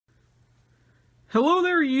Hello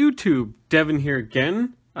there, YouTube. Devin here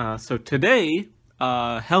again. So today,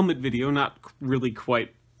 helmet video, not really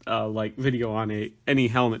quite like video on any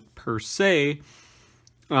helmet per se,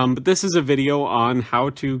 but this is a video on how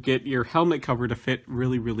to get your helmet cover to fit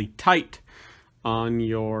really, really tight on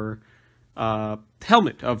your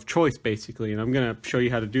helmet of choice, basically. And I'm going to show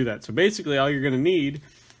you how to do that. So basically, all you're going to need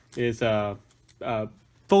is a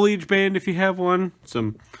foliage band if you have one,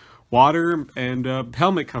 some water, and a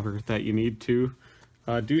helmet cover that you need to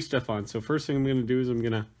do stuff on. So first thing I'm going to do is I'm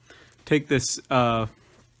going to take this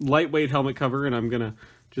lightweight helmet cover and I'm going to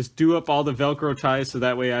just do up all the Velcro ties so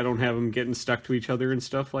that way I don't have them getting stuck to each other and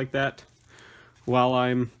stuff like that while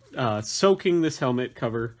I'm soaking this helmet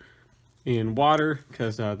cover in water,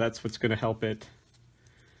 because that's what's going to help it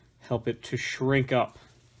to shrink up.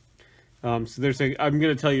 So I'm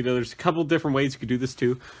going to tell you there's a couple different ways you could do this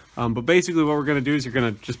too, but basically what we're going to do is you're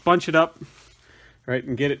going to just bunch it up, right,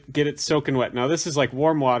 and get it soaking wet. Now this is like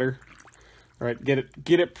warm water, right? Get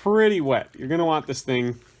it pretty wet. You're going to want this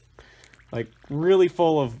thing like really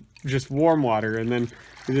full of just warm water, and then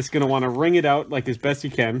you're just going to want to wring it out like as best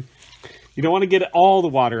you can. You don't want to get all the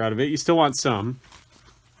water out of it. You still want some,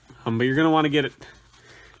 but you're going to want to get it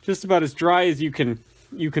just about as dry as you can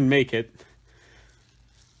make it.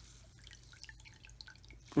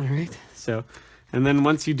 All right, so, and then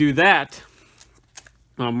once you do that,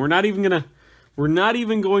 we're not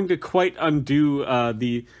even going to quite undo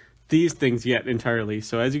these things yet entirely.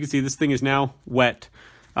 So as you can see, this thing is now wet,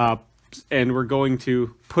 and we're going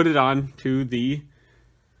to put it on to the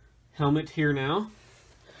helmet here now.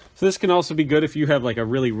 So this can also be good if you have like a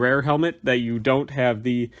really rare helmet that you don't have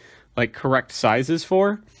the like correct sizes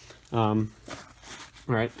for. All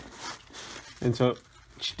right, and so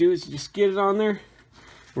what you do is you just get it on there.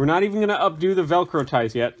 We're not even going to updo the Velcro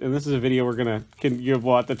ties yet, and this is a video we're going to,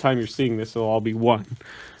 well, at the time you're seeing this, it'll all be one.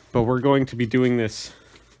 But we're going to be doing this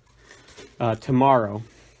tomorrow.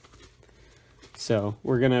 So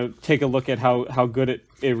we're going to take a look at how good it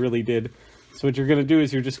really did. So what you're going to do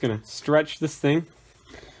is you're just going to stretch this thing,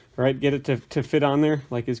 right? Get it to fit on there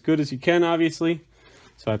like as good as you can, obviously.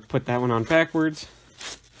 So I put that one on backwards.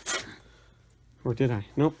 Or did I?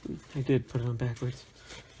 Nope, I did put it on backwards.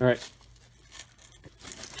 All right.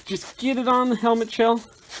 Just get it on the helmet shell,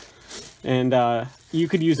 and you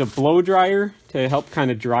could use a blow dryer to help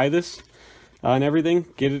kind of dry this and everything.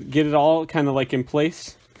 Get it all kind of like in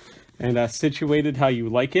place and situated how you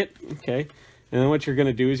like it. Okay, and then what you're going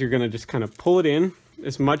to do is you're going to just kind of pull it in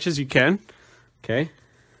as much as you can. Okay,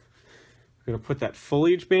 we're going to put that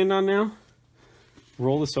foliage band on now.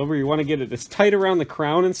 Roll this over. You want to get it as tight around the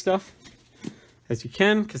crown and stuff as you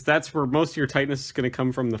can, because that's where most of your tightness is going to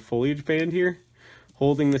come from, the foliage band here.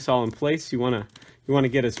 Holding this all in place, you want to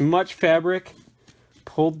get as much fabric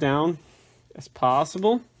pulled down as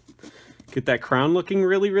possible. Get that crown looking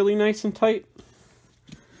really, really nice and tight.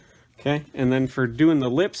 Okay, and then for doing the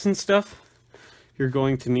lips and stuff, you're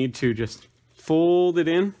going to need to just fold it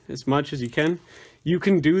in as much as you can. You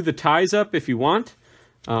can do the ties up if you want.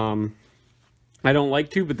 I don't like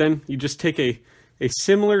to, but then you just take a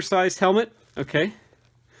similar sized helmet, okay?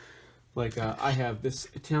 Like I have this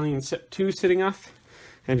Italian Set 2 sitting off,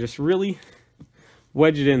 and just really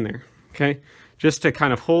wedge it in there, okay? Just to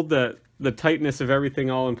kind of hold the tightness of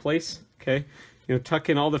everything all in place, okay? You know, tuck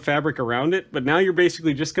in all the fabric around it, but now you're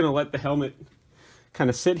basically just gonna let the helmet kind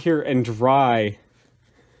of sit here and dry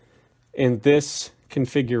in this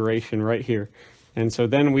configuration right here. And so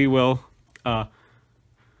then we will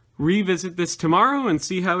revisit this tomorrow and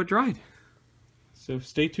see how it dried. So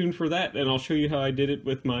stay tuned for that, and I'll show you how I did it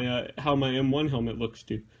with my how my M1 helmet looks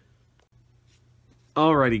too.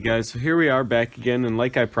 Alrighty guys, so here we are back again, and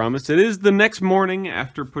like I promised, it is the next morning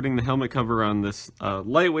after putting the helmet cover on this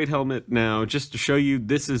lightweight helmet. Now, just to show you,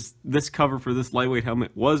 this cover for this lightweight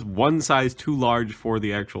helmet was one size too large for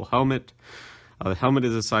the actual helmet. The helmet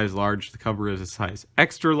is a size large, the cover is a size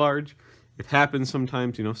extra large. It happens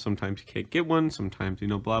sometimes, you know, sometimes you can't get one, sometimes, you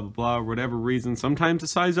know, blah, blah, blah, whatever reason. Sometimes the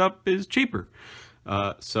size up is cheaper.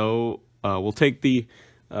 So we'll take the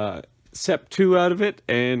Set 2 out of it,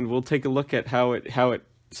 and we'll take a look at how it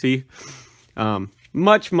see,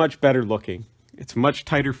 much better looking. It's much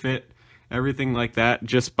tighter fit, everything like that,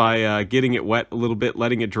 just by getting it wet a little bit,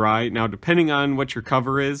 letting it dry. Now, depending on what your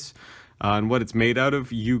cover is and what it's made out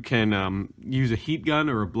of, you can use a heat gun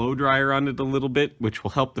or a blow dryer on it a little bit, which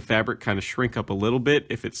will help the fabric kind of shrink up a little bit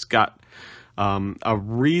if it's got a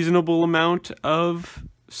reasonable amount of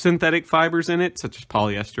synthetic fibers in it, such as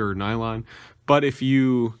polyester or nylon. But if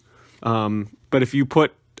you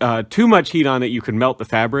put too much heat on it, you can melt the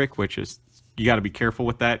fabric, which is, you got to be careful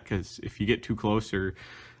with that, because if you get too close or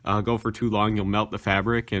go for too long, you'll melt the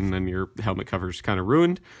fabric and then your helmet cover is kind of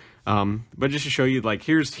ruined. But just to show you, like,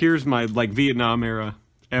 here's my like Vietnam era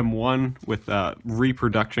M1 with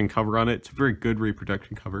reproduction cover on it. It's a very good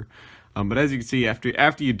reproduction cover. But as you can see,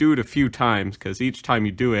 after you do it a few times, because each time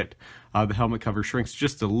you do it, the helmet cover shrinks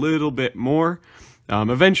just a little bit more.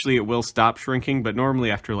 Eventually it will stop shrinking, but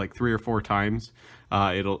normally after like 3 or 4 times,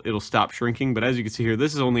 it'll stop shrinking. But as you can see here,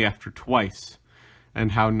 this is only after twice.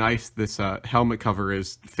 And how nice this helmet cover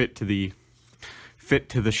is fit to the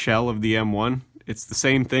shell of the M1. It's the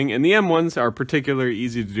same thing, and the M1s are particularly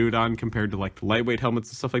easy to do it on compared to like the lightweight helmets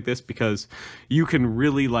and stuff like this, because you can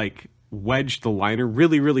really like wedge the liner,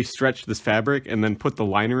 really stretch this fabric, and then put the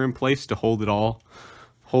liner in place to hold it all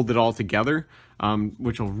together,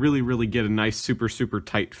 which will really get a nice super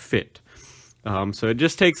tight fit. So it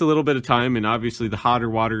just takes a little bit of time, and obviously the hotter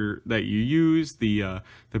water that you use, the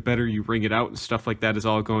better you wring it out and stuff like that is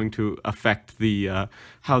all going to affect the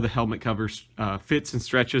how the helmet cover fits and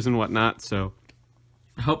stretches and whatnot. So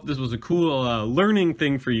I hope this was a cool learning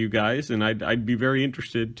thing for you guys, and I'd be very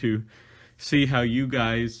interested to see how you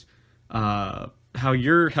guys how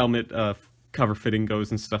your helmet cover fitting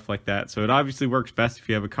goes and stuff like that. So it obviously works best if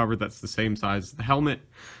you have a cover that's the same size as the helmet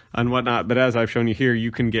and whatnot, but as I've shown you here,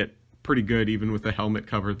 you can get pretty good even with a helmet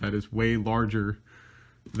cover that is way larger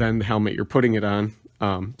than the helmet you're putting it on.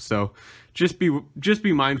 So just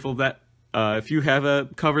be mindful of that. If you have a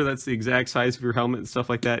cover that's the exact size of your helmet and stuff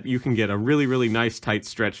like that, you can get a really nice tight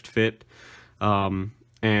stretched fit,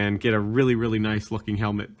 and get a really nice looking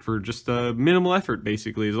helmet for just a minimal effort,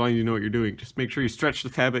 basically, as long as you know what you're doing. Just make sure you stretch the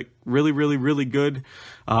fabric really good.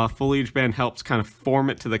 Foliage band helps kind of form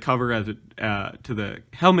it to the cover as it to the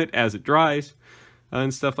helmet as it dries,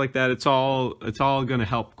 and stuff like that. It's all going to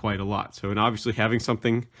help quite a lot. So, and obviously having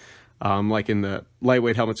something like in the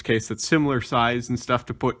lightweight helmet's case that's similar size and stuff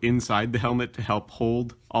to put inside the helmet to help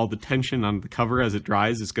hold all the tension on the cover as it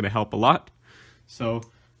dries is going to help a lot. So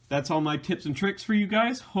that's all my tips and tricks for you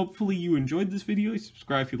guys. Hopefully you enjoyed this video.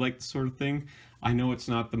 Subscribe if you like this sort of thing. I know it's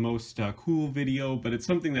not the most cool video, but it's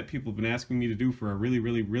something that people have been asking me to do for a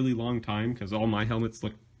really long time, because all my helmets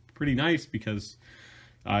look pretty nice because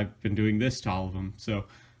I've been doing this to all of them. So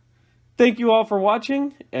thank you all for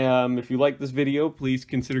watching. If you like this video, please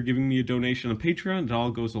consider giving me a donation on Patreon. It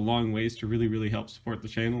all goes a long ways to really help support the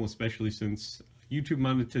channel, especially since YouTube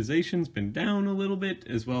monetization's been down a little bit,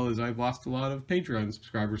 as well as I've lost a lot of Patreon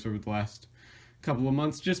subscribers over the last couple of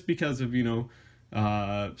months just because of, you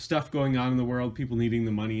know, stuff going on in the world, people needing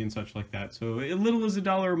the money and such like that. So a little as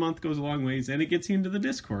 $1 a month goes a long ways, and it gets you into the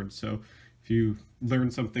Discord. So if you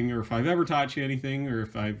learn something, or if I've ever taught you anything, or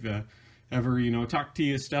if I've ever, you know, talked to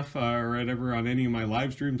you stuff or whatever on any of my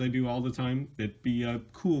live streams I do all the time, it'd be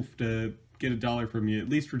cool to get $1 from you, at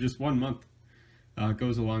least for just 1 month.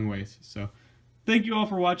 Goes a long ways. So thank you all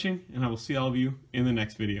for watching, and I will see all of you in the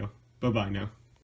next video. Bye-bye now.